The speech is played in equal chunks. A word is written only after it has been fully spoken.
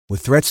With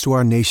threats to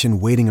our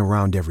nation waiting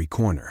around every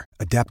corner,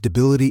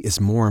 adaptability is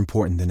more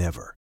important than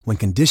ever. When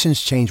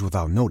conditions change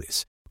without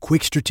notice,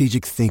 quick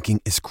strategic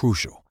thinking is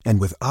crucial.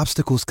 And with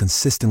obstacles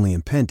consistently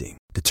impending,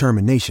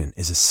 determination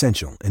is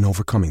essential in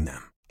overcoming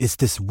them. It's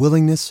this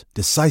willingness,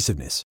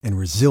 decisiveness, and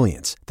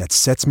resilience that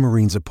sets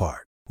Marines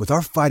apart. With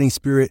our fighting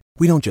spirit,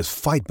 we don't just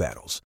fight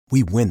battles,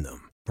 we win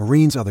them.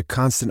 Marines are the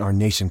constant our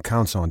nation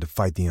counts on to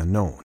fight the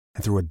unknown.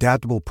 And through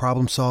adaptable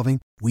problem solving,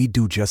 we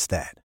do just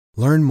that.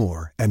 Learn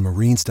more at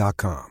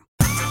marines.com.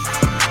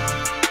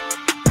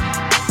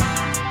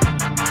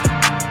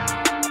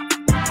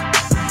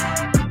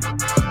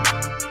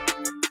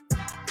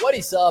 What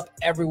is up,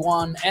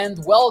 everyone,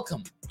 and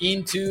welcome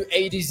into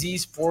A to Z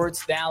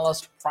Sports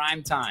Dallas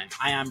Primetime.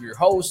 I am your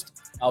host,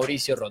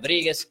 Mauricio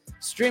Rodriguez,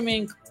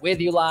 streaming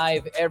with you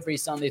live every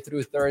Sunday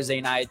through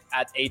Thursday night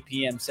at 8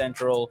 p.m.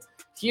 Central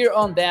here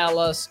on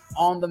Dallas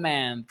On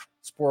Demand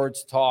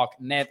Sports Talk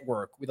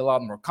Network with a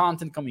lot more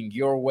content coming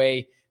your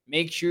way.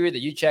 Make sure that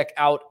you check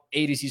out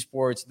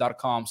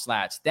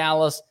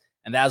atozsports.com/Dallas.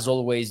 And as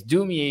always,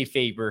 do me a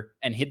favor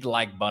and hit the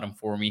like button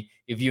for me.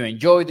 If you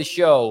enjoy the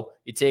show,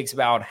 it takes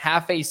about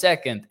half a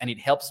second and it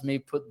helps me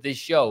put this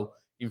show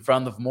in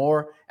front of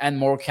more and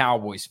more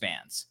Cowboys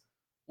fans.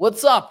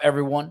 What's up,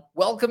 everyone?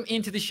 Welcome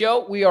into the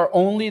show. We are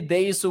only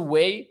days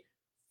away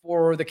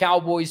for the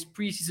Cowboys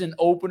preseason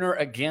opener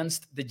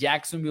against the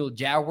Jacksonville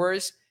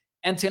Jaguars.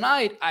 And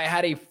tonight, I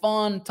had a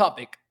fun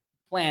topic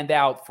planned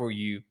out for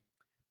you.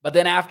 But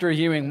then after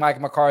hearing Mike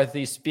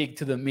McCarthy speak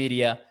to the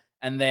media,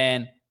 and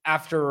then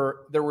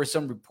after there were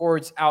some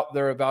reports out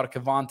there about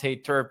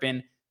Kevontae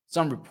Turpin,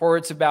 some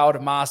reports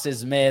about Mazi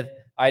Smith,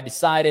 I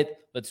decided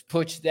let's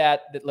push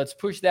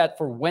that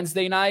for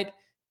Wednesday night.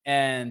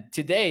 And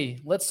today,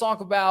 let's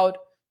talk about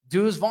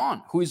Deuce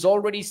Vaughn, who is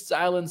already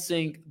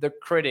silencing the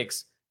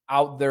critics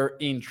out there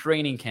in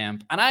training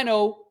camp. And I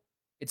know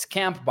it's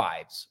camp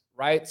vibes,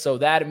 right? So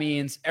that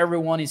means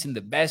everyone is in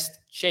the best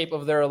shape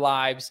of their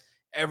lives.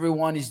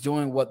 Everyone is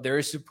doing what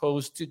they're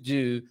supposed to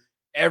do.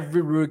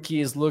 Every rookie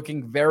is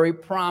looking very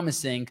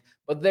promising,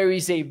 but there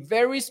is a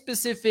very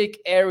specific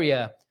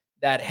area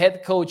that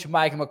head coach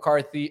Mike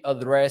McCarthy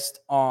addressed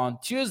on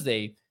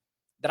Tuesday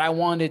that I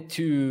wanted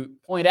to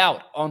point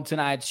out on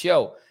tonight's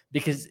show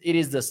because it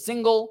is the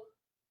single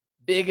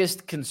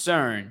biggest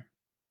concern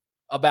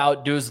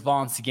about Deuce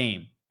Vaughn's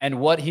game and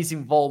what his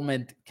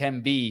involvement can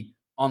be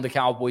on the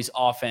Cowboys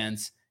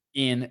offense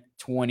in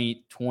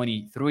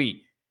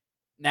 2023.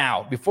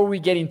 Now, before we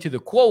get into the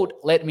quote,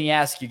 let me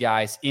ask you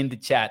guys in the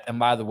chat. And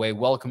by the way,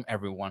 welcome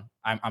everyone.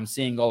 I'm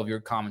seeing all of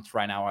your comments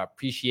right now. I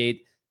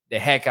appreciate the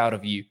heck out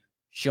of you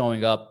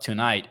showing up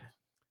tonight.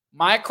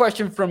 My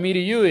question from me to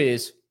you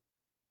is,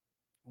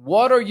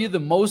 what are you the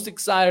most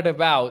excited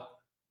about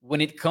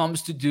when it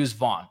comes to Deuce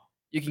Vaughn?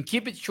 You can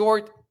keep it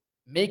short,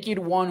 make it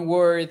one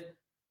word.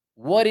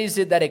 What is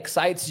it that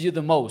excites you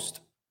the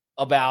most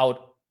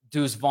about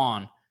Deuce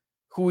Vaughn,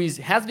 who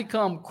has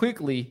become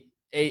quickly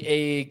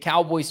a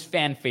Cowboys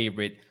fan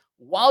favorite?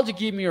 While you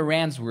give me your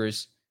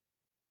answers,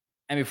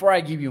 and before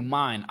I give you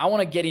mine, I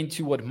want to get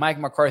into what Mike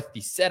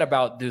McCarthy said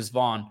about Deuce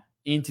Vaughn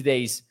in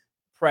today's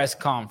press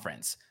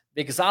conference,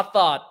 because I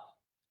thought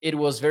it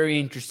was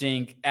very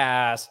interesting,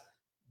 as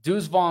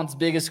Deuce Vaughn's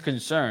biggest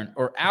concern,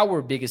 or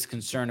our biggest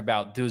concern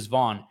about Deuce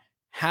Vaughn,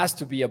 has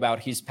to be about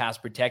his pass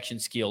protection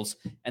skills.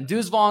 And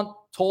Deuce Vaughn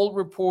told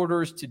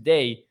reporters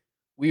today,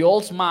 we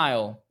all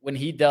smile when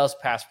he does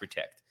pass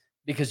protect,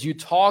 because you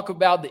talk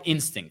about the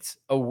instincts,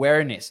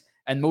 awareness,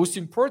 and most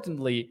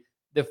importantly,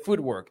 the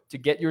footwork to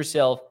get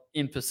yourself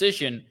in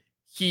position.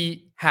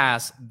 He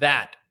has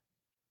that.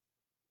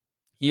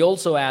 He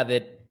also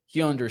added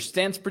he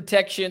understands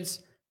protections,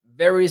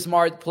 very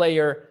smart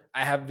player.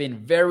 I have been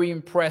very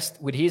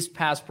impressed with his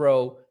pass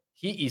pro.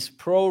 He is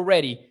pro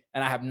ready,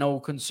 and I have no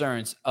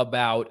concerns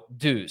about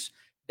Deuce.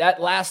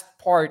 That last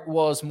part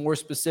was more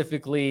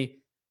specifically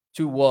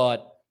to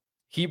what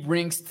he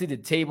brings to the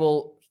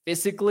table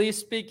physically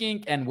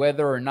speaking, and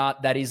whether or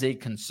not that is a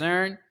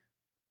concern.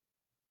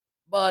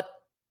 But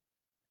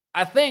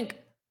I think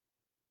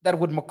that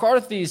what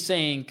McCarthy is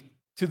saying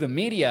to the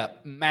media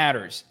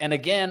matters. And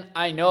again,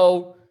 I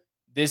know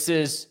this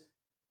is,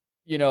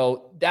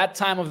 that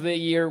time of the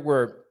year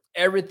where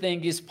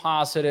everything is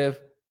positive,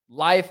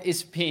 life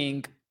is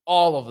pink,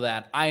 all of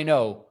that. I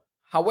know.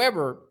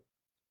 However,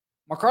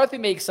 McCarthy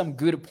makes some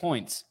good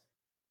points.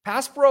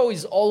 Pass pro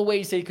is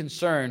always a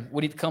concern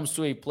when it comes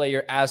to a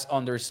player as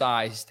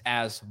undersized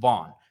as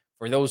Vaughn.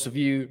 For those of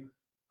you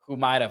who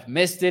might have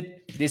missed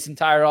it this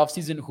entire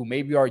offseason, who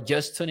maybe are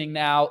just tuning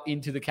now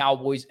into the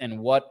Cowboys and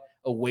what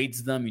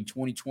awaits them in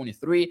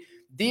 2023,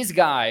 this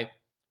guy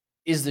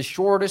is the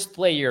shortest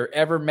player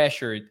ever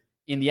measured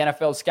in the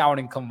NFL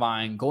scouting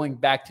combine, going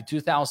back to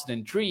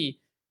 2003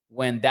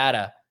 when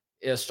data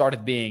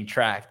started being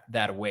tracked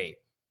that way.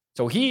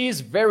 So he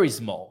is very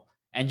small.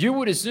 And you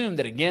would assume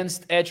that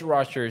against edge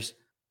rushers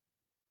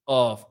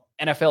of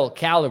NFL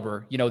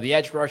caliber, the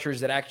edge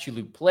rushers that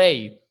actually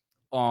play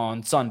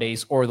on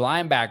Sundays, or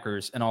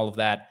linebackers and all of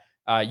that,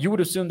 you would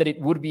assume that it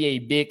would be a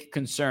big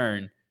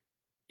concern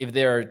if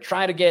they're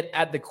trying to get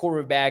at the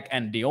quarterback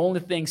and the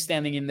only thing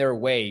standing in their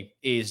way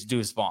is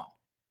Deuce Vaughn.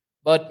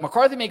 But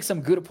McCarthy makes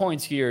some good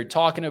points here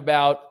talking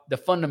about the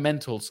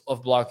fundamentals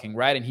of blocking,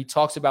 right? And he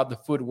talks about the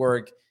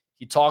footwork.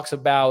 He talks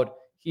about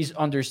his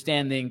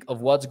understanding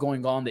of what's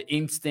going on, the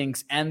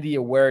instincts and the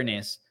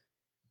awareness.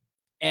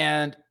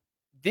 And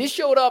this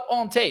showed up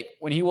on tape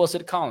when he was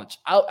at college.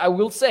 I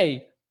will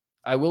say,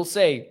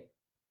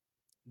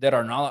 there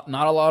are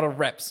not a lot of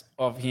reps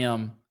of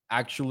him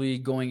actually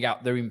going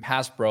out there in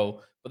pass pro,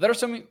 but there are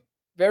some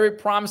very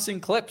promising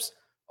clips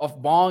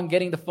of Vaughn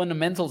getting the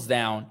fundamentals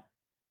down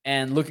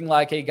and looking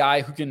like a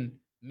guy who can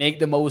make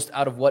the most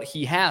out of what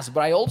he has.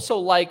 But I also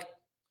like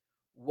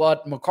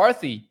what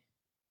McCarthy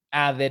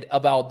added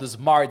about the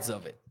smarts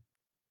of it.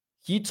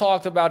 He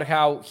talked about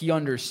how he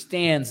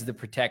understands the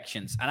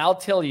protections. And I'll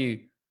tell you,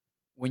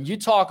 when you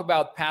talk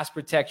about pass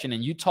protection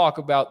and you talk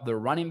about the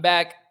running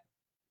back,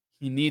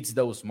 he needs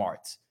those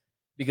smarts.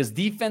 Because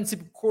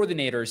defensive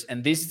coordinators,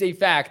 and this is a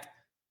fact,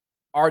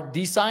 are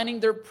designing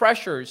their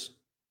pressures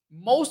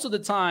most of the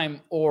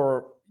time,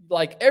 or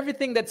like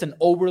everything that's an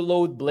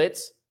overload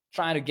blitz,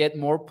 trying to get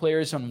more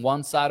players on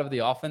one side of the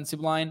offensive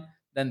line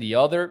than the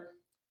other.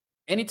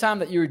 Anytime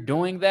that you're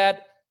doing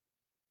that,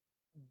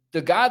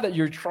 the guy that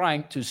you're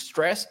trying to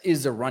stress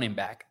is the running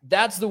back.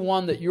 That's the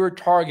one that you're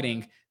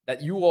targeting,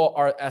 that you all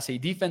are, as a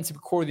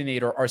defensive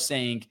coordinator, are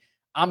saying,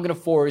 I'm going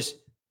to force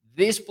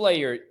this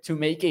player to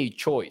make a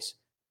choice.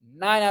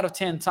 9 out of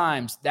 10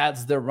 times,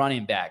 that's the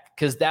running back,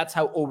 because that's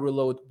how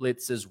overload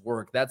blitzes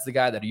work. That's the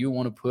guy that you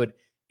want to put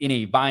in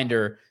a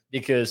binder,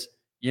 because,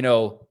 you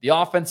know, the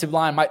offensive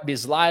line might be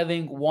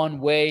sliding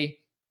one way,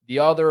 the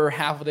other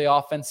half of the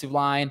offensive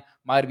line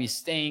might be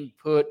staying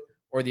put,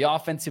 or the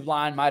offensive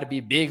line might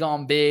be big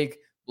on big,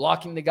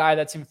 blocking the guy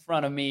that's in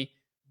front of me.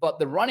 But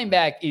the running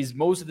back is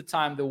most of the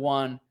time the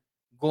one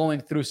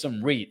going through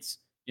some reads,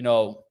 you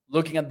know,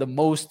 looking at the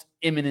most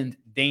imminent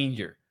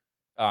danger.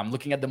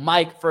 Looking at the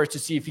mic first to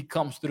see if he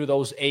comes through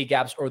those A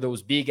gaps or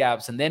those B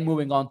gaps, and then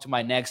moving on to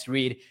my next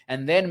read,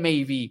 and then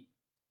maybe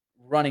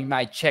running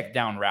my check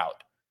down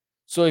route.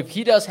 So if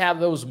he does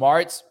have those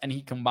smarts and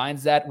he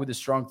combines that with the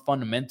strong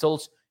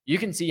fundamentals, you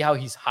can see how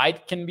his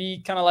height can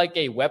be kind of like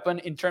a weapon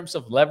in terms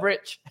of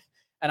leverage.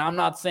 And I'm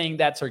not saying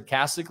that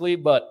sarcastically,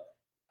 but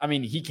I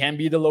mean, he can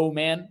be the low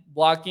man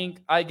blocking,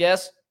 I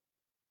guess.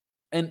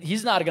 And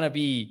he's not going to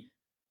be,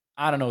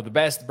 I don't know, the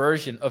best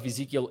version of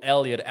Ezekiel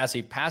Elliott as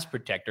a pass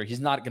protector.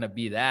 He's not going to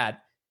be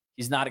that.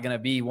 He's not going to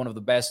be one of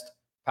the best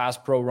pass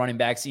pro running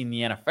backs in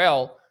the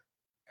NFL.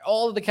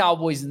 All the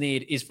Cowboys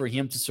need is for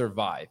him to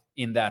survive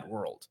in that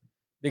world.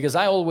 Because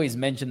I always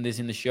mention this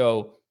in the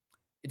show,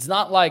 it's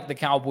not like the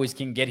Cowboys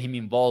can get him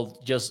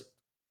involved just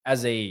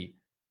as a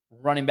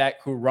running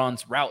back who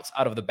runs routes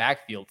out of the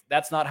backfield.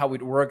 That's not how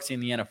it works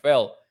in the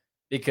NFL.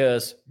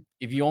 Because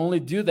if you only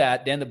do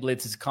that, then the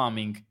blitz is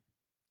coming,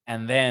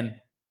 and then,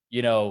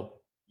 you know,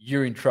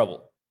 you're in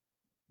trouble.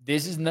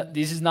 This is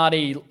not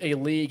a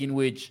league in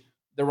which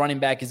the running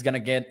back is going to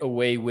get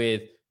away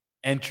with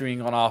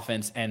entering on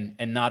offense and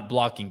not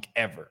blocking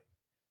ever.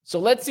 So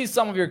let's see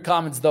some of your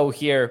comments, though,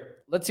 here.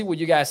 Let's see what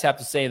you guys have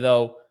to say,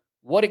 though.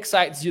 What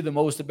excites you the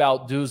most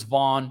about Deuce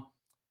Vaughn?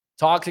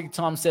 Toxic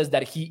Tom says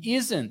that he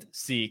isn't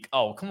Zeke.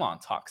 Oh, come on,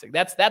 Toxic.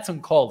 That's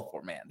uncalled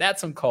for, man.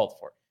 That's uncalled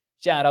for.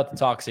 Shout out to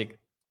Toxic.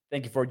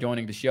 Thank you for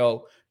joining the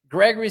show.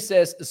 Gregory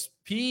says,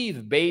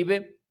 speed,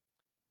 baby.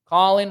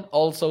 Colin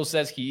also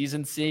says he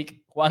isn't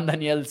Zeke. Juan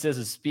Daniel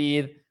says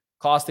speed.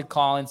 Costa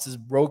Collins says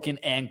broken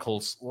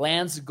ankles.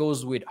 Lance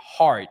goes with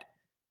hard.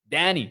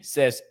 Danny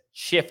says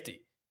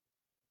shifty.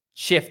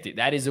 Shifty.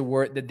 That is a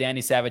word that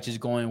Danny Savage is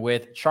going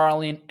with.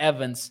 Charlene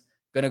Evans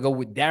going to go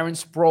with Darren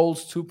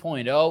Sproles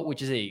 2.0,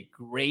 which is a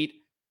great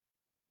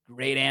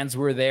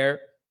answer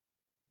there.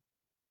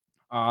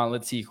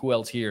 Let's see who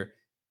else here.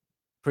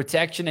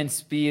 Protection and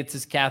speed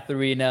says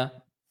Katharina.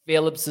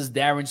 Phillips says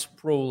Darren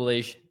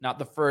Sproles. Not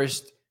the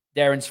first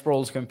Darren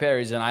Sproles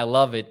comparison. I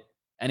love it.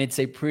 And it's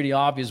a pretty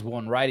obvious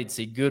one, right? It's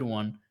a good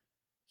one.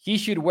 He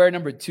should wear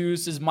number 2,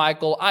 says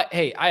Michael.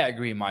 I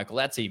agree, Michael.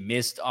 That's a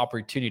missed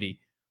opportunity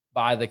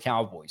by the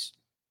Cowboys.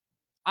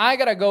 I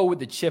got to go with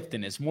the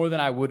shiftiness more than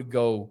I would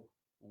go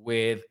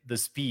with the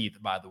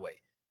speed, by the way.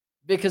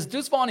 Because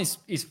Deuce Vaughn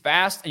is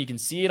fast, and you can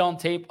see it on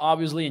tape,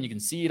 obviously, and you can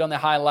see it on the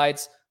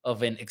highlights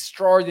of an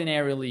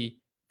extraordinarily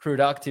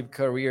productive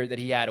career that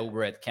he had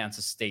over at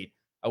Kansas State.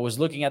 I was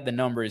looking at the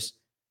numbers.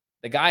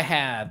 The guy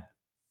had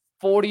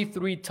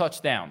 43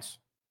 touchdowns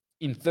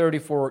in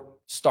 34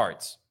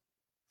 starts.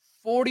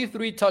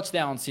 43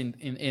 touchdowns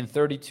in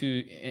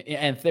 32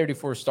 and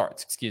 34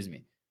 starts, excuse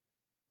me.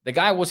 The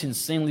guy was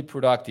insanely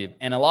productive,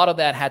 and a lot of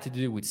that had to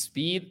do with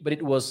speed, but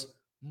it was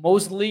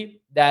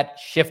mostly that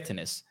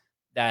shiftiness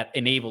that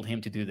enabled him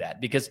to do that,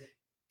 because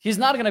he's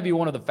not going to be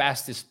one of the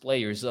fastest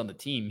players on the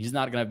team. He's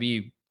not going to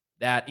be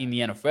that in the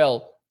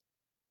NFL.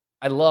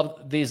 I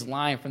love this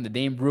line from the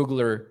Dane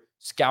Brugler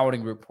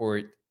scouting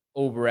report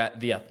over at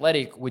The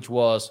Athletic, which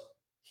was,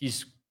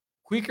 he's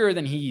quicker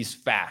than he is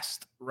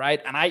fast,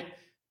 right? And I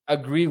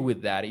agree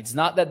with that. It's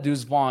not that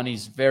Deuce Vaughn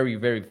is very,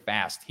 very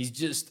fast. He's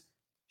just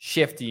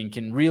shifty and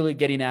can really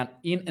get in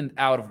and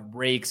out of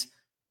breaks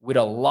with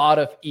a lot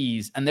of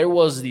ease. And there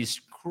was this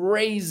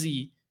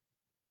crazy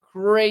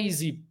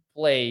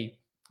play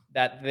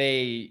that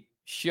they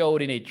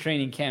showed in a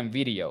training camp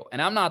video.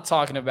 And I'm not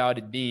talking about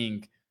it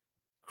being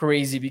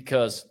crazy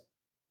because,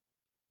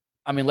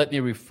 I mean, let me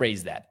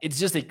rephrase that. It's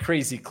just a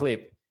crazy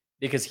clip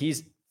because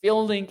he's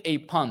fielding a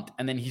punt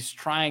and then he's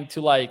trying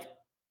to like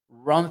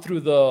run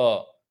through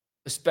the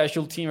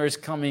special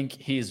teamers coming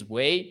his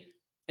way.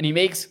 And he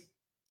makes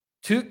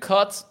 2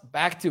 cuts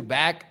back to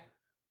back,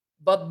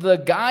 but the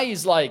guy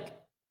is like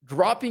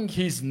dropping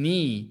his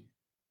knee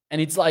and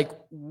it's like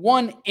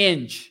 1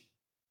 inch.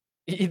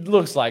 It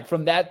looks like,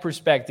 from that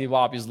perspective,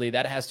 obviously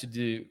that has to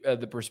do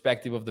the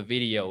perspective of the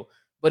video,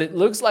 but it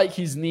looks like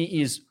his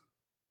knee is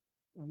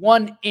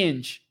 1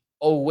 inch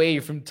away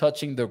from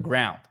touching the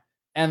ground.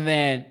 And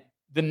then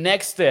the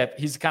next step,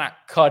 he's kind of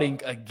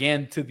cutting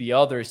again to the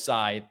other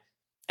side.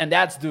 And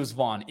that's Deuce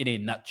Vaughn in a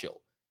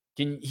nutshell.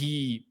 Can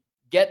he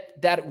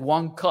get that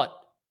one cut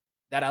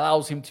that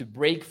allows him to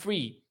break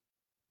free?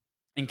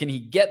 And can he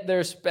get there,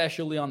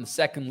 especially on the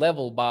second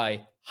level,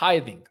 by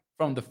hiding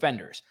from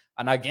defenders?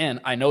 And again,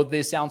 I know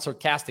this sounds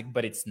sarcastic,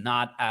 but it's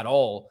not at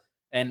all.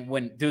 And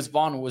when Deuce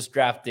Vaughn was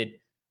drafted,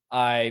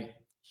 I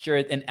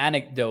shared an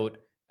anecdote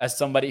as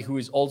somebody who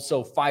is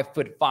also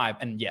 5'5".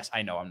 And yes,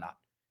 I know I'm not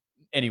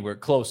anywhere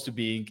close to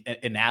being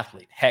an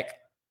athlete. Heck,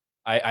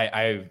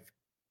 I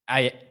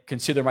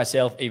consider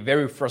myself a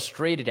very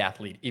frustrated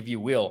athlete, if you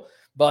will.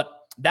 But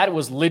that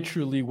was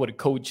literally what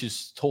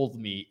coaches told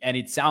me. And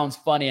it sounds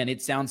funny and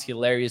it sounds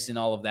hilarious and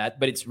all of that,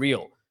 but it's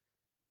real.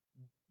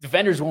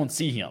 Defenders won't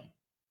see him.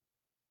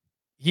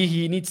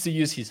 He needs to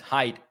use his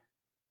height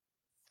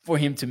for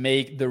him to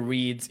make the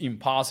reads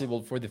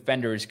impossible for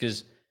defenders,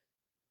 because,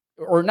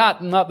 or not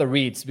the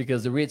reads,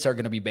 because the reads are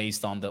going to be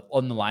based on the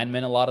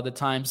lineman a lot of the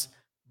times,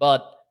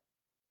 but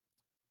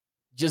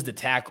just the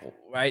tackle,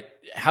 right?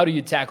 How do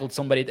you tackle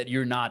somebody that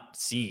you're not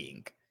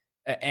seeing?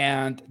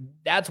 And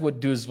that's what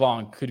Deuce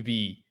Vaughn could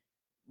be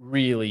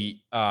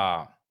really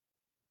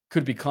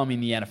could become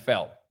in the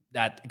NFL,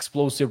 that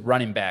explosive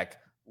running back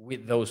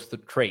with those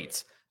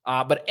traits.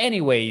 But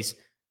anyways,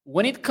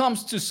 when it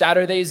comes to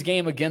Saturday's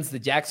game against the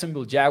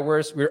Jacksonville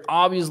Jaguars, we're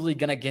obviously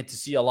going to get to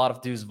see a lot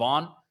of Deuce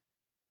Vaughn.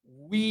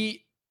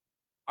 We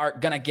are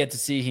going to get to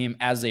see him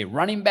as a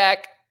running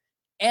back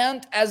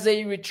and as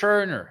a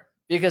returner,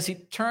 because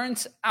it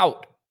turns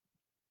out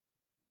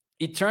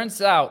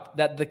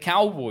that the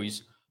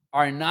Cowboys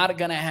are not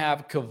going to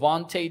have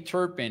Kevontae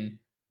Turpin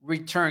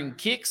return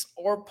kicks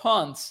or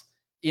punts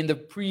in the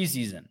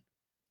preseason.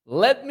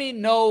 Let me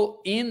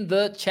know in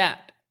the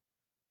chat,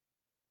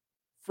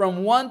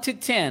 from 1 to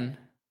 10,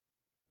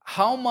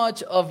 how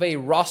much of a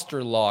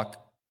roster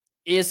lock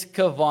is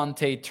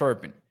Kevontae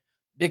Turpin?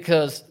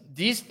 Because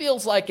this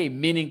feels like a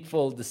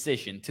meaningful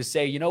decision to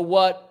say, you know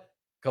what,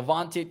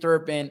 Kevontae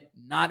Turpin,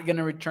 not going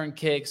to return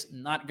kicks,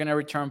 not going to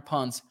return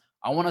punts.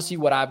 I want to see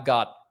what I've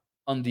got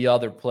on the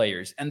other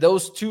players. And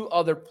those 2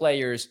 other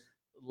players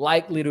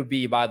likely to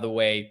be, by the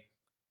way,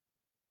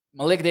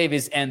 Malik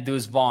Davis and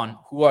Deuce Vaughn,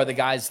 who are the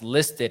guys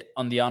listed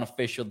on the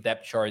unofficial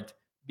depth chart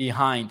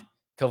behind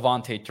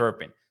Kevontae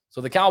Turpin. So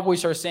the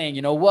Cowboys are saying,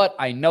 you know what?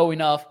 I know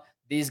enough.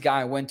 This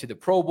guy went to the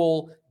Pro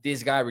Bowl.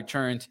 This guy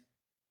returned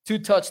 2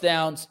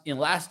 touchdowns in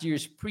last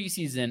year's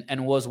preseason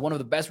and was one of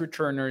the best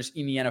returners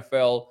in the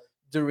NFL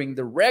during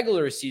the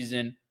regular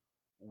season.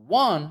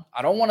 1,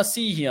 I don't want to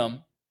see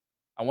him.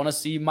 I want to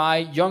see my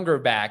younger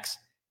backs.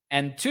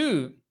 And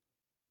 2,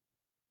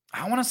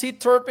 I want to see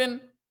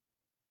Turpin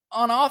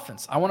on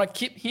offense. I want to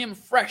keep him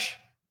fresh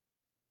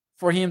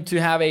for him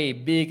to have a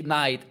big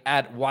night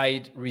at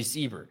wide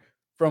receiver.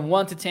 From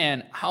 1 to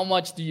 10, how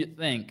much do you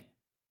think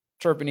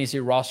Turpin is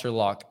a roster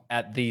lock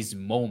at this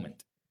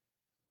moment?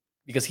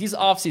 Because his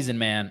offseason,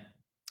 man,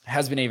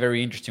 has been a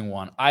very interesting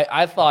one.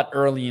 I thought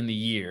early in the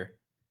year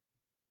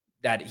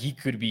that he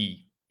could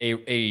be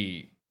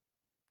a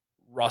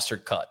roster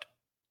cut,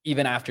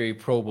 even after a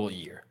Pro Bowl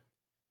year.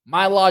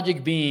 My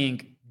logic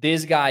being,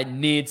 this guy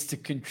needs to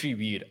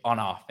contribute on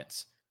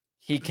offense.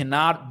 He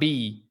cannot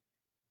be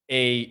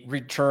a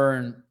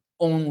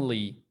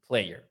return-only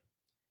player.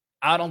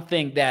 I don't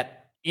think that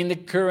in the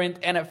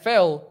current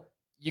NFL,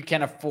 you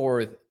can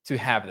afford to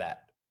have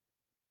that.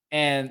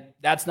 And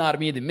that's not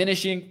me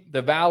diminishing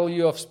the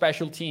value of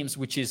special teams,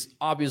 which is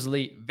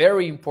obviously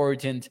very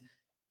important.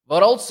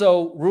 But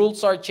also,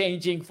 rules are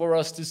changing for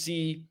us to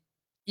see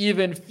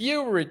even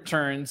fewer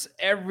returns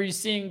every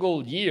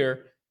single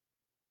year.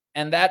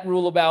 And that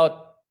rule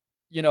about,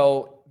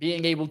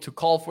 being able to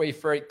call for a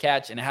fair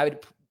catch and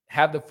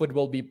have the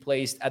football be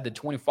placed at the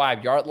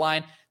 25-yard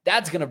line,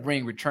 that's going to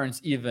bring returns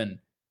even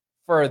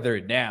further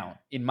down,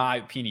 in my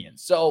opinion.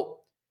 So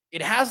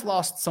it has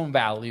lost some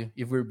value,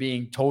 if we're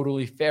being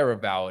totally fair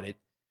about it.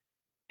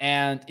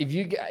 And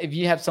if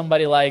you have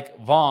somebody like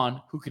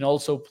Vaughn, who can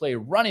also play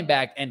running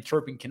back, and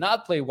Turpin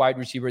cannot play wide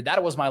receiver,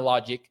 that was my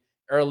logic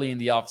early in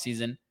the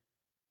offseason,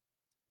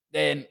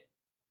 then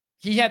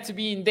he had to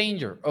be in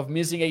danger of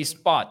missing a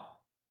spot.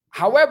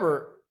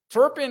 However,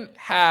 Turpin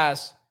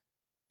has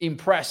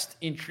impressed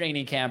in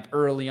training camp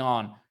early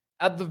on.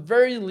 At the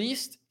very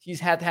least, he's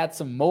had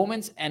some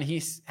moments, and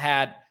he's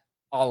had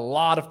a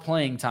lot of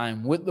playing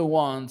time with the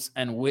ones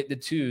and with the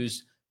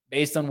twos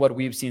based on what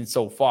we've seen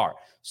so far.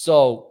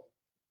 So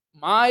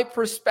my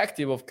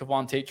perspective of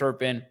KaVontae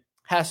Turpin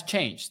has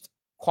changed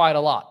quite a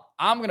lot.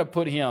 I'm going to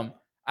put him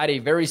at a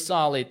very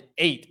solid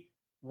 8.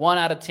 1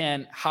 out of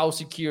 10. How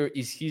secure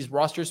is his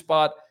roster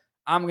spot?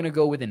 I'm going to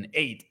go with an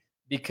 8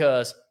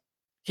 because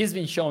he's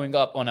been showing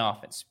up on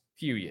offense,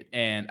 period.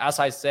 And as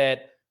I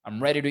said,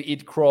 I'm ready to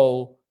eat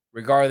crow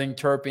regarding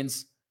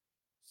Turpin's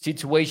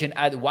situation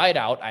at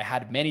wideout. I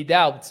had many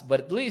doubts, but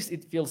at least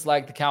it feels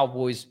like the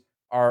Cowboys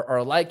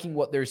are liking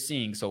what they're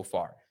seeing so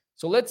far.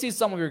 So let's see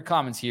some of your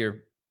comments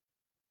here.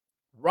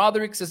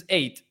 Roderick says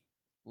 8.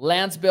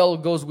 Lance Bell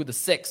goes with the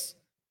 6.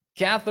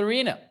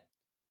 Katharina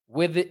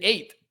with the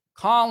 8.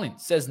 Colin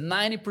says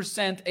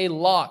 90% a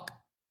lock.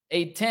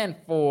 A 10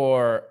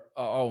 for,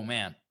 oh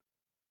man.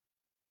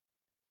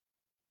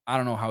 I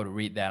don't know how to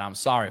read that. I'm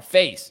sorry.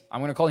 Face. I'm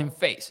going to call him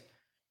Face.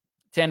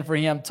 10 for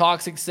him.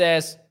 Toxic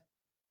says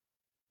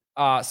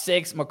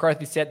 6.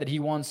 McCarthy said that he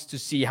wants to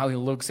see how he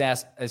looks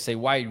as a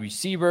wide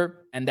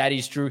receiver. And that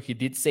is true. He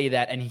did say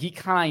that. And he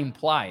kind of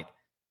implied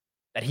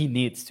that he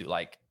needs to.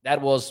 Like,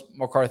 that was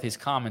McCarthy's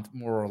comment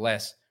more or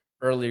less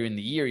earlier in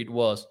the year. It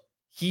was,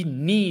 he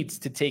needs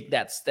to take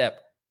that step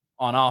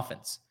on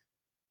offense.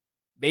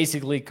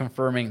 Basically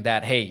confirming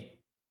that, hey,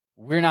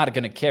 we're not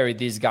going to carry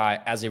this guy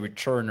as a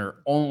returner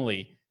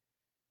only.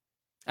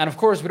 And of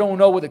course, we don't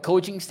know what the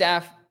coaching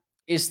staff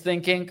is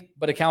thinking,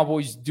 but the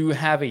Cowboys do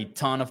have a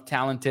ton of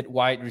talented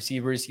wide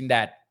receivers in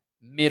that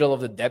middle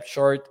of the depth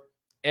chart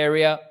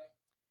area.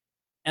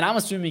 And I'm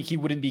assuming he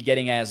wouldn't be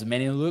getting as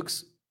many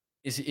looks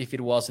if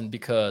it wasn't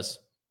because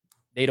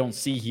they don't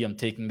see him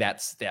taking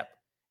that step.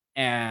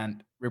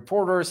 And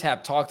reporters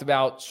have talked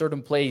about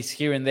certain plays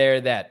here and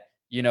there that,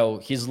 you know,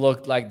 he's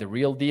looked like the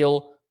real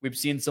deal. We've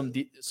seen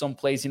some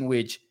plays in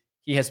which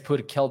he has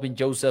put Kelvin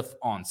Joseph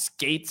on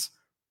skates,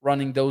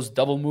 running those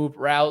double move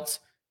routes.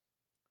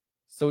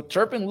 So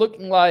Turpin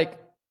looking like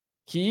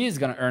he is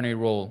going to earn a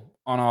role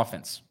on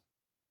offense.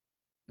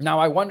 Now,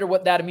 I wonder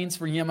what that means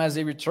for him as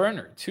a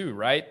returner too,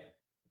 right?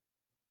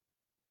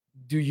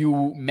 Do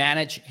you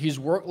manage his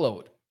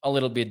workload a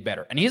little bit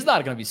better? And he's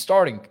not going to be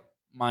starting,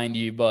 mind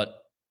you,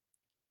 but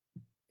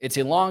it's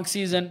a long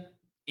season.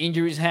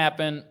 Injuries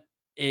happen.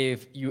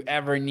 If you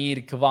ever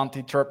need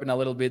KaVontae Turpin a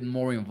little bit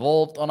more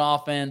involved on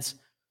offense,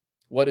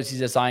 what does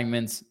his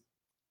assignments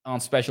on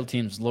special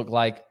teams look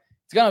like?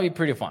 It's going to be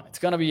pretty fun. It's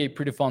going to be a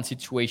pretty fun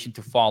situation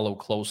to follow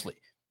closely.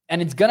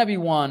 And it's going to be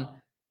one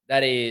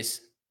that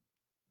is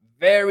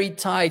very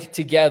tied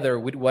together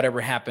with whatever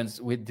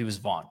happens with Deuce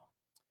Vaughn.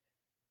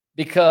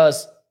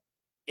 Because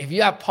if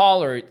you have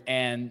Pollard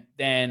and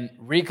then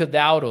Rico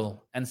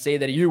Dowdle and say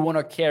that you want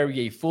to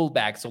carry a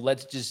fullback, so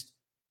let's just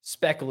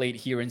speculate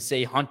here and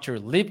say Hunter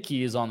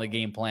Lipke is on the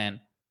game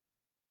plan.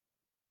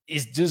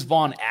 Is Deuce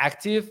Vaughn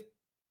active?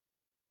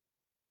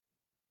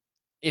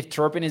 If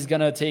Turpin is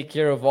going to take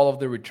care of all of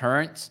the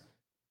returns,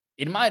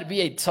 it might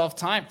be a tough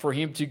time for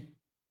him to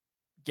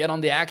get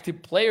on the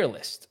active player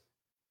list.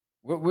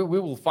 We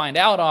will find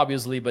out,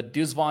 obviously, but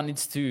Deuce Vaughn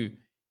needs to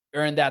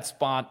earn that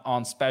spot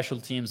on special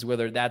teams,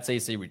 whether that's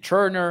as a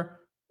returner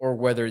or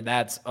whether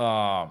that's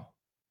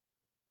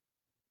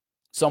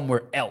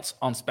somewhere else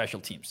on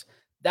special teams.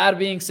 That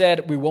being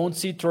said, we won't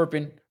see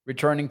Turpin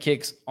returning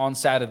kicks on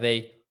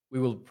Saturday. We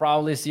will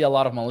probably see a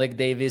lot of Malik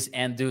Davis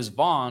and Deuce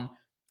Vaughn,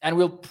 and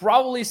we'll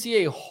probably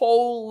see a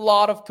whole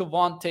lot of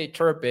KaVontae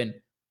Turpin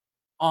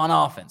on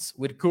offense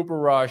with Cooper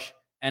Rush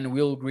and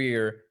Will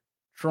Grier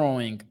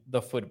throwing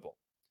the football.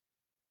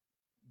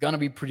 Gonna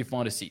be pretty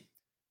fun to see.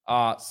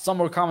 Some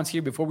more comments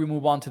here before we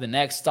move on to the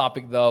next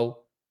topic, though.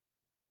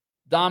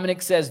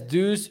 Dominic says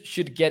Deuce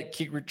should get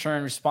kick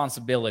return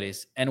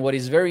responsibilities. And what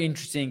is very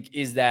interesting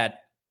is that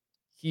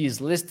he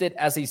is listed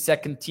as a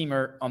second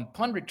teamer on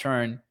punt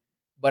return,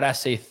 but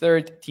as a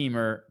third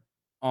teamer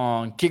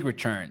on kick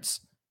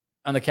returns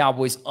on the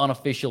Cowboys'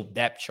 unofficial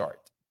depth chart.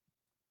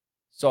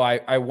 So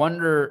I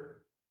wonder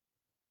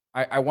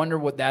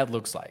what that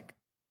looks like.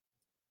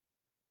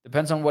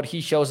 Depends on what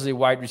he shows as a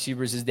wide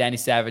receiver, says Danny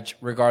Savage,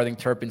 regarding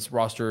Turpin's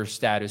roster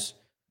status.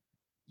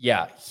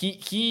 Yeah,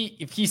 he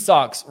if he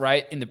sucks,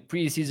 right, in the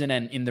preseason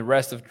and in the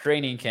rest of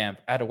training camp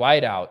at a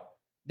wideout,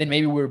 then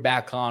maybe we're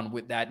back on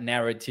with that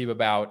narrative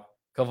about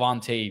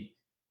KaVontae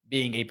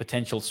being a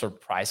potential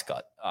surprise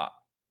cut.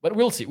 But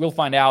we'll see. We'll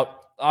find out.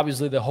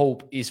 Obviously, the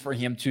hope is for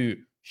him to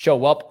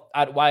show up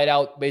at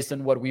wideout based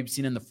on what we've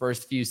seen in the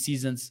first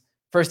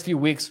few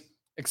weeks,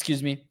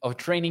 of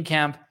training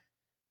camp.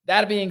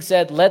 That being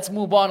said, let's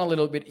move on a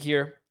little bit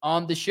here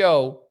on the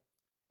show,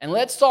 and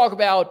let's talk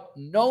about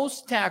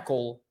nose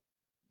tackle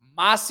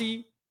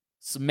Mazi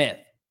Smith.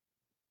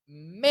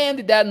 Man,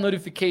 did that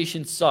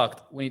notification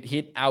sucked when it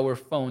hit our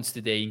phones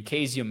today. In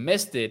case you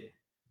missed it,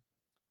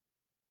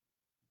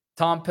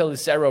 Tom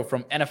Pelissero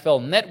from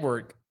NFL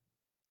Network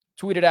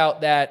tweeted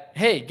out that,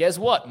 hey, guess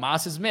what?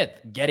 Mazi Smith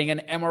getting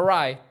an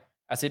MRI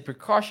as a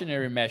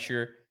precautionary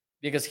measure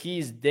because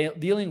he's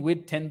dealing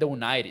with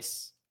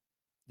tendonitis.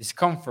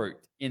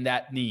 discomfort in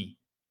that knee.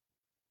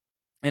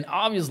 And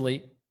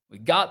obviously, we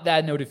got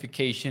that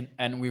notification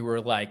and we were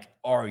like,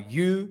 are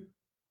you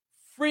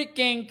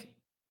freaking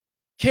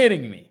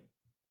kidding me?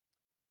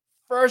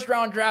 First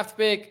round draft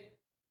pick,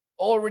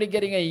 already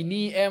getting a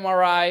knee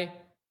MRI,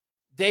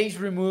 days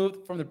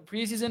removed from the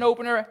preseason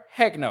opener?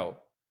 Heck no.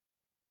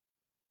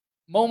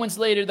 Moments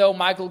later, though,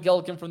 Michael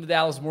Gelkin from the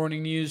Dallas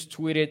Morning News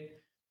tweeted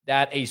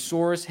that a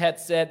source had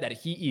said that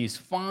he is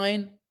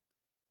fine,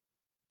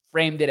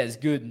 framed it as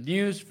good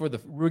news for the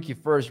rookie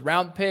first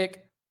round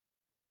pick.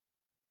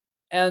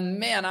 And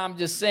man, I'm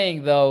just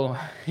saying, though,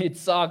 it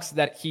sucks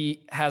that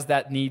he has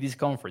that knee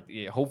discomfort.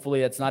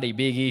 Hopefully, that's not a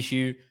big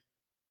issue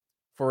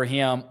for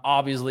him.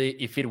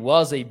 Obviously, if it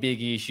was a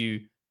big issue,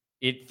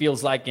 it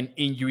feels like an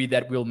injury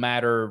that will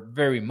matter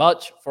very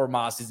much for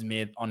Mazi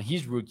Smith on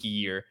his rookie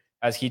year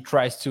as he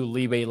tries to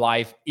live a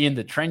life in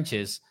the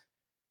trenches.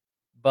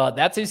 But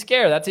that's a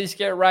scare. That's a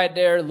scare right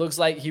there. Looks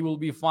like he will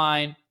be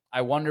fine.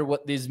 I wonder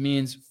what this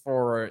means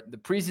for the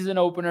preseason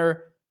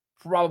opener.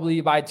 Probably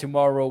by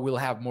tomorrow, we'll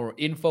have more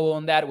info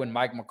on that when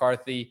Mike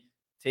McCarthy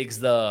takes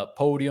the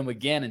podium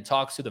again and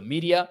talks to the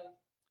media,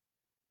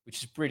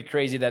 which is pretty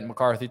crazy that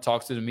McCarthy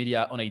talks to the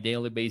media on a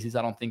daily basis.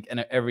 I don't think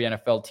every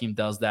NFL team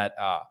does that.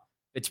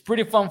 It's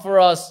pretty fun for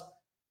us,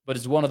 but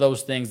it's one of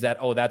those things that,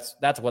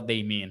 that's what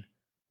they mean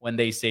when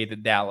they say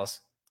that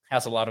Dallas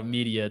has a lot of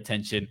media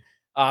attention.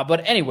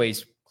 But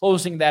anyways,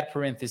 closing that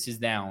parenthesis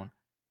down,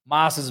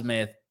 Mazi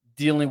Smith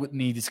dealing with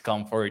knee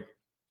discomfort.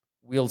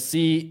 We'll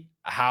see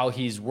how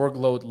his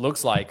workload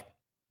looks like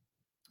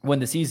when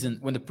the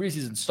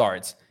preseason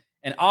starts.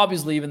 And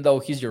obviously, even though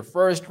he's your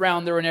first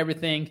rounder and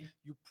everything,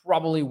 you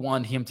probably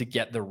want him to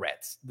get the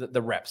reps,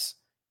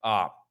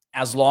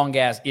 as long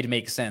as it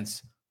makes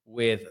sense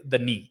with the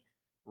knee,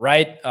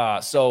 right?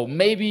 So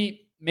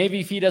maybe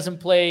if he doesn't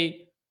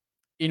play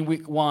in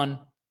week 1,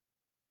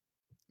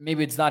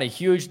 maybe it's not a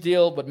huge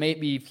deal, but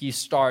maybe if he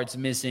starts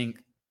missing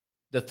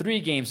the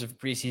 3 games of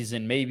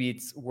preseason, maybe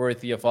it's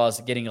worthy of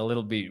us getting a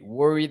little bit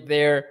worried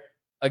there.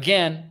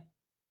 Again,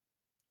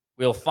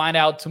 we'll find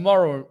out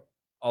tomorrow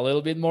a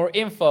little bit more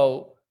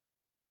info.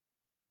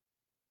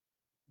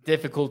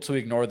 Difficult to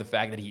ignore the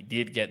fact that he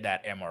did get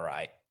that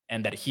MRI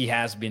and that he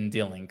has been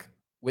dealing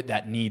with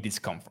that knee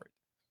discomfort.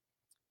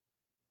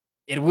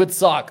 It would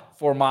suck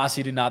for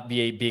Mazi to not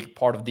be a big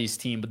part of this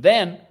team. But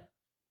then,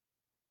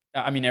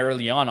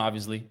 early on,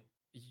 obviously,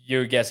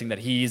 you're guessing that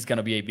he's going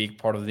to be a big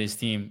part of this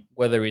team,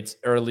 whether it's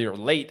early or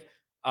late.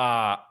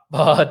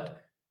 But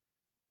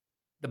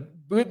the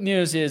good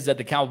news is that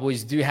the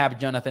Cowboys do have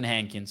Jonathan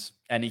Hankins,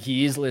 and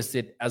he is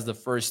listed as the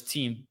first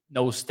team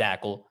nose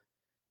tackle.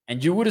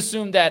 And you would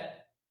assume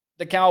that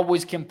the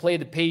Cowboys can play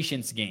the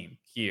patience game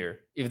here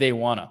if they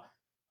want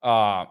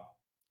to.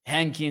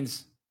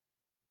 Hankins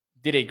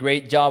did a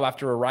great job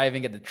after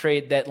arriving at the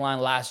trade deadline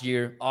last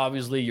year.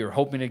 Obviously, you're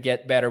hoping to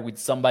get better with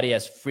somebody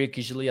as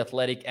freakishly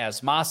athletic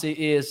as Mazi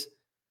is,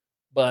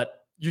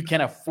 but you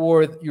can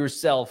afford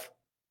yourself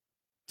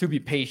to be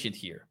patient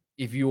here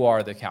if you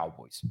are the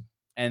Cowboys.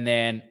 And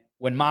then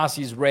when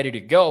Mazi is ready to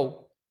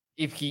go,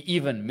 if he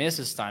even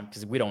misses time,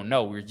 because we don't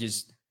know, we're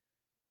just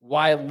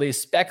wildly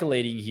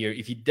speculating here.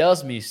 If he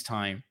does miss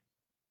time,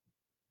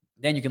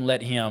 then you can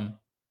let him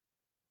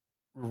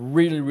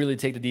really, really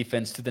take the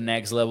defense to the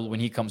next level when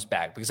he comes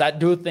back. Because I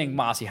do think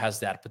Mazi has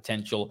that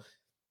potential.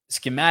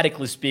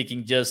 Schematically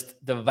speaking, just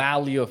the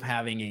value of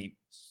having a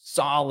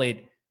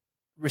solid,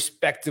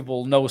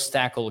 respectable nose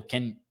tackle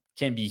can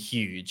be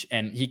huge.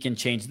 And he can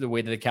change the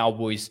way that the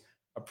Cowboys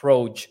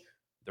approach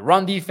the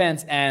run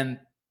defense and,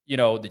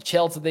 the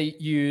shells that they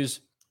use,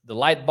 the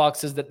light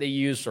boxes that they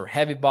use or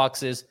heavy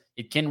boxes.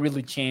 It can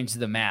really change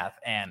the math.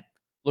 And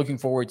looking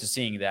forward to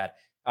seeing that.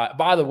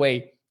 By the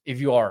way, if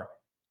you are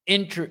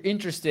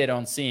interested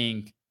on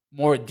seeing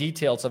more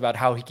details about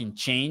how he can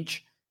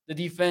change the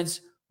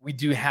defense, we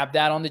do have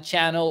that on the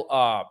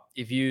channel.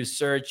 If you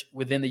search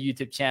within the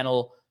YouTube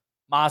channel,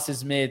 Mazi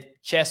Smith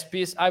chess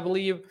piece, I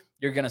believe,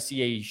 you're going to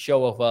see a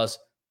show of us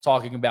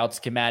talking about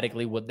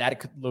schematically what that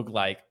could look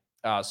like.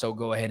 So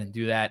go ahead and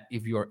do that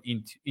if you're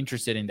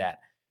interested in that.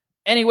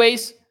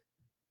 Anyways,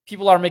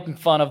 people are making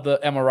fun of the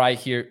MRI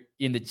here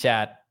in the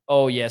chat.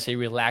 Oh, yes, a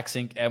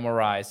relaxing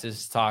MRI. This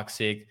is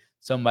toxic.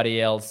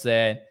 Somebody else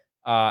said,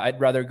 I'd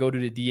rather go to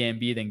the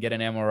DMV than get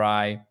an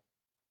MRI.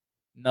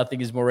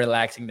 Nothing is more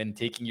relaxing than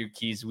taking your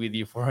keys with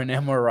you for an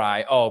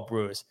MRI. Oh,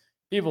 Bruce,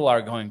 people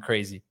are going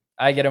crazy.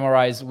 I get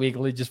MRIs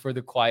weekly just for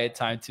the quiet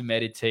time to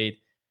meditate.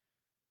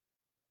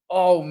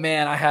 Oh,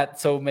 man, I had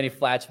so many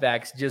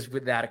flashbacks just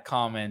with that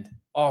comment.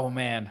 Oh,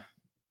 man.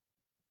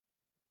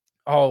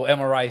 Oh,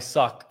 MRIs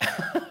suck.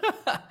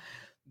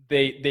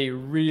 They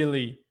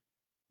really,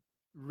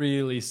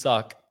 really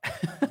suck.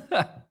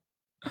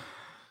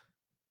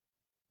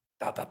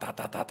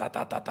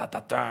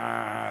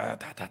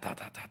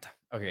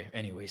 Okay,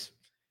 anyways.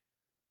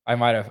 I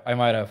might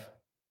have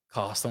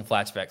caused some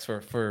flashbacks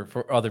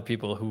for other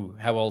people who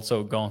have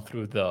also gone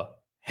through the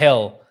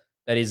hell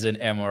that is an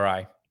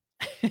MRI.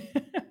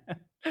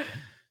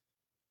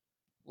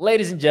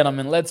 Ladies and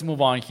gentlemen, let's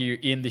move on here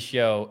in the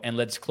show and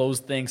let's close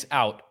things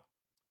out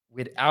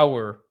with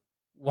our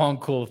one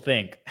cool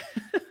thing.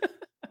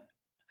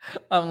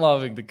 I'm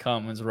loving the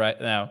comments right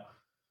now.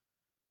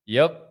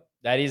 Yep,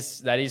 that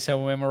is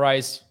how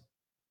memorize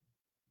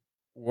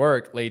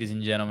work, ladies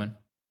and gentlemen.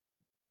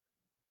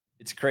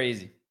 It's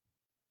crazy.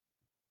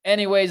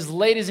 Anyways,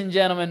 ladies and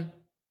gentlemen,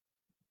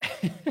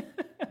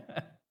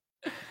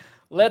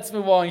 let's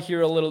move on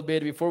here a little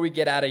bit before we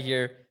get out of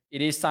here.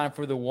 It is time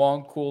for the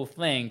one cool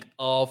thing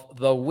of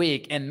the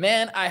week. And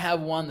man, I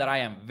have one that I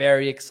am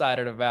very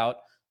excited about.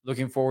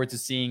 Looking forward to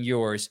seeing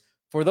yours.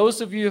 For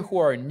those of you who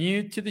are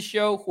new to the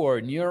show, who are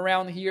new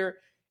around here,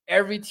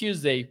 every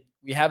Tuesday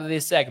we have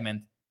this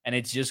segment, and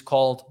it's just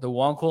called the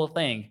one cool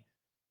thing.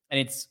 And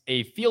it's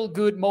a feel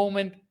good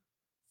moment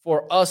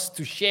for us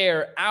to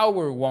share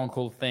our one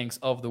cool things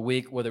of the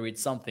week, whether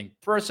it's something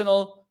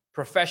personal,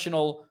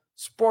 professional,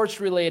 sports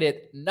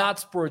related, not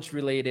sports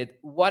related,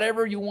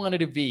 whatever you want it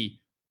to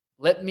be.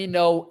 Let me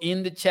know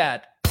in the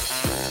chat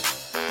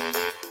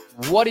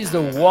what is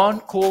the one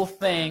cool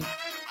thing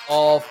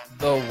of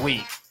the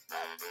week.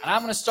 And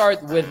I'm going to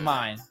start with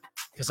mine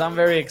because I'm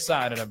very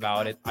excited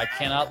about it. I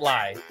cannot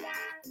lie.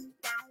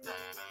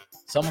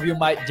 Some of you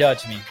might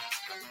judge me.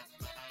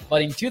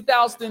 But in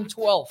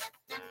 2012,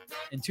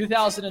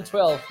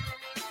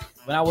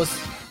 when I was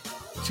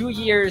 2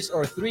 years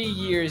or 3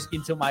 years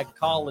into my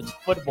college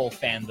football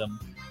fandom,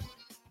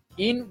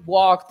 in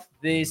walked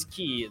this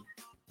kid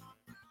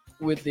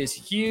with this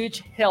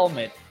huge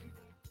helmet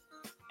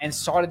and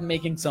started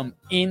making some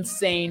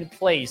insane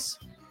plays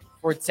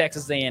for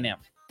Texas A&M.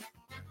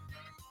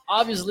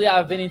 Obviously,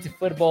 I've been into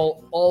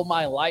football all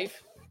my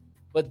life,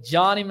 but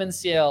Johnny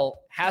Manziel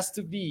has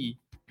to be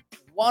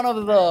one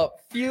of the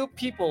few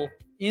people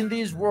in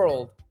this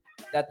world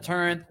that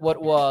turned what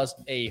was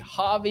a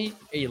hobby,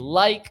 a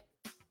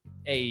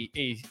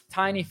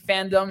tiny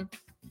fandom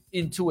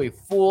into a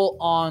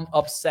full-on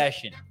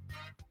obsession.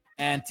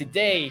 And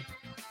today,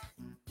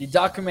 the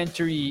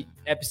documentary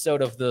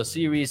episode of the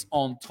series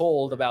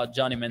Untold about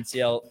Johnny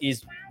Manziel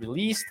is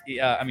released.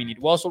 It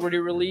was already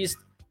released.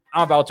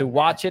 I'm about to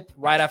watch it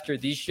right after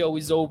this show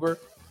is over.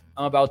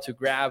 I'm about to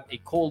grab a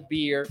cold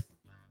beer,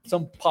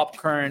 some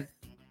popcorn,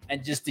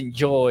 and just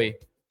enjoy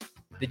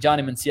the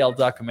Johnny Manziel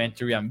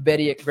documentary. I'm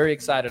very, very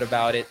excited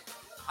about it.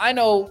 I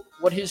know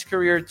what his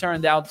career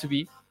turned out to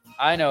be.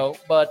 I know,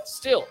 but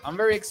still, I'm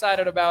very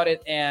excited about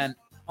it. And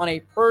on a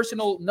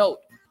personal note,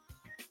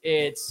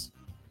 it's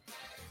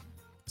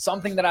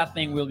something that I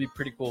think will be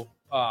pretty cool.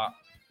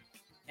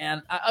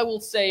 And I will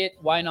say it.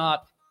 Why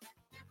not?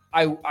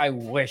 I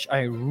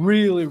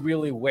really,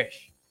 really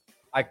wish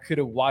I could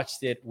have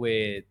watched it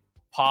with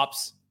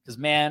Pops. Because,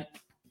 man,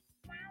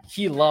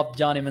 he loved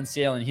Johnny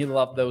Manziel and he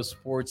loved those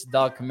sports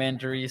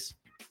documentaries.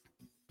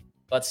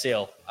 But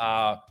still,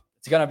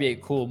 it's going to be a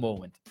cool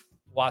moment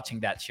watching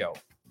that show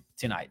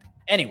tonight.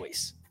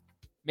 Anyways,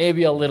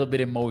 maybe a little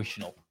bit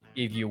emotional,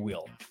 if you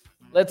will.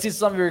 Let's see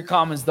some of your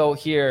comments, though,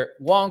 here.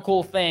 One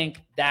cool thing,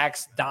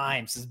 Dax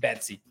Dimes, says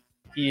Betsy.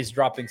 He is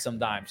dropping some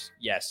dimes.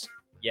 Yes,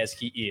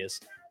 he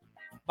is.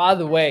 By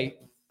the way,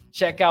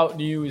 check out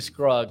New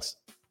Scruggs'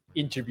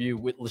 interview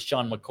with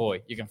LaShawn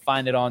McCoy. You can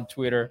find it on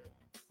Twitter.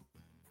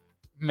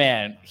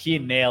 Man, he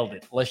nailed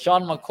it.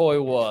 LaShawn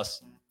McCoy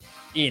was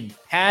in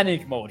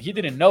panic mode. He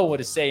didn't know what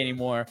to say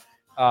anymore.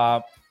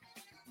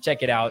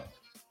 Check it out.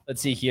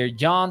 Let's see here.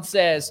 John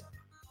says,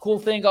 cool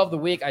thing of the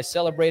week, I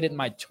celebrated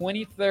my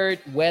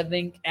 23rd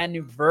wedding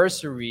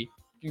anniversary.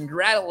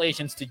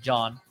 Congratulations to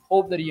John.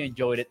 Hope that you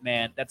enjoyed it,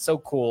 man. That's so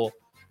cool.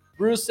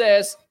 Bruce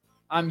says,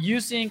 I'm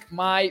using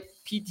my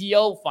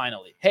PTO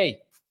finally. Hey,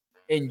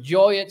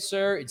 enjoy it,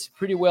 sir. It's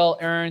pretty well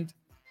earned.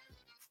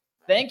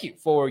 Thank you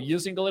for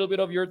using a little bit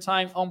of your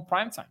time on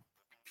Primetime.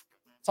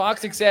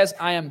 Toxic says,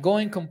 I am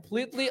going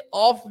completely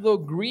off the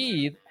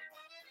grid.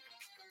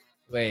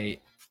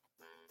 Wait.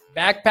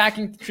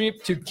 Backpacking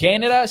trip to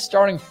Canada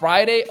starting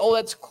Friday. Oh,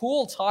 that's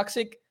cool,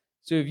 Toxic.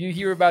 So if you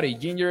hear about a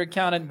ginger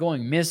accountant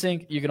going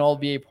missing, you can all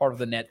be a part of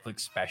the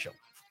Netflix special.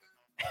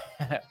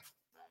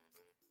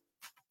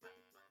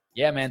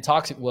 Yeah, man,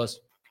 Toxic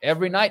was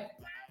every night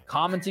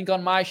commenting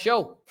on my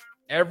show.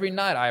 Every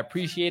night. I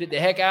appreciated the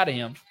heck out of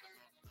him.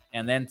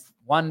 And then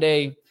one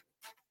day,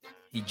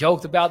 he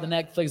joked about the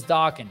Netflix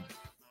doc, and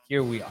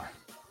here we are.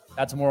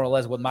 That's more or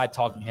less what my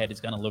talking head is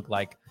going to look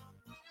like.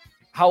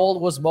 How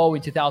old was Mo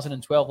in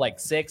 2012? Like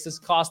 6 is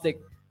Caustic.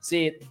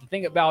 See, the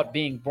thing about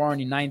being born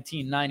in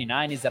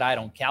 1999 is that I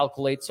don't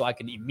calculate, so I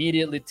can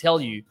immediately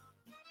tell you,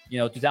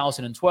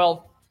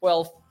 2012,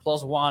 12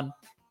 plus 1,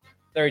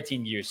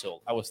 13 years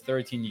old. I was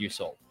 13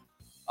 years old.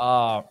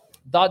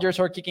 Dodgers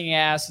are kicking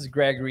ass, is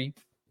Gregory.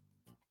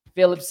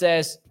 Philip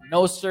says,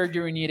 no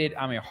surgery needed.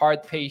 I'm a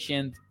heart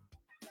patient.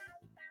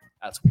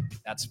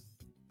 That's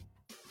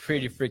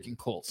pretty freaking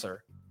cool,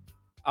 sir.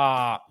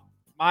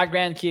 My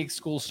grandkids'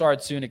 school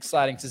starts soon.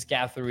 Exciting, says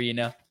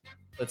Katharina.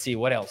 Let's see,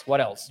 what else?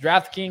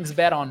 DraftKings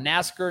bet on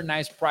NASCAR.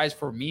 Nice prize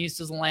for me,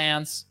 says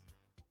Lance.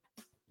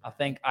 I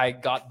think I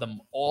got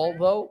them all,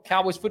 though.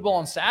 Cowboys football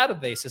on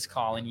Saturday, says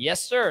Colin.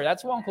 Yes, sir.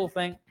 That's one cool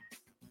thing.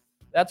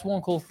 Let's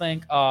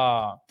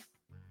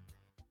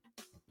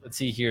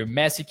see here.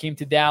 Messi came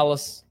to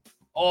Dallas.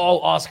 Oh,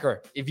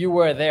 Oscar, if you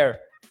were there,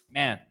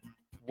 man,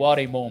 what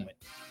a moment.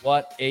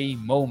 What a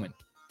moment.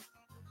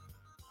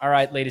 All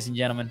right, ladies and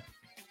gentlemen,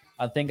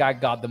 I think I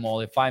got them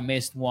all. If I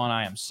missed one,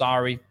 I am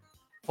sorry.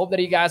 Hope that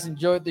you guys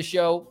enjoyed the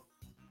show.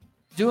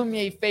 Do me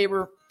a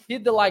favor,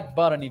 hit the like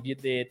button if you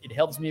did. It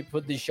helps me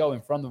put this show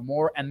in front of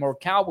more and more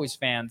Cowboys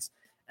fans.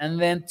 And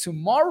then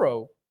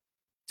tomorrow,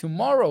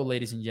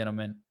 ladies and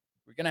gentlemen,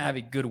 we're going to have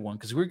a good one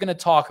because we're going to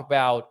talk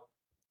about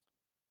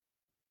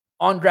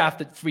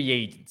undrafted free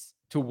agents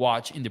to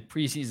watch in the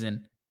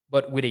preseason,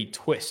 but with a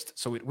twist.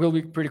 So it will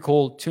be pretty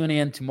cool. Tune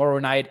in tomorrow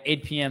night,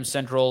 8 p.m.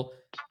 Central,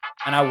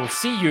 and I will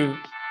see you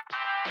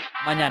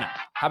mañana.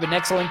 Have an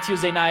excellent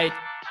Tuesday night.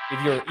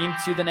 If you're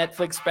into the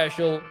Netflix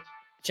special,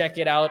 check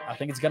it out. I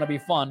think it's going to be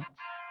fun.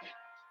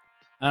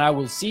 And I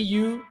will see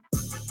you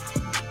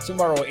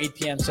tomorrow, 8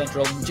 p.m.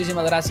 Central.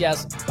 Muchísimas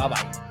gracias.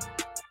 Bye-bye.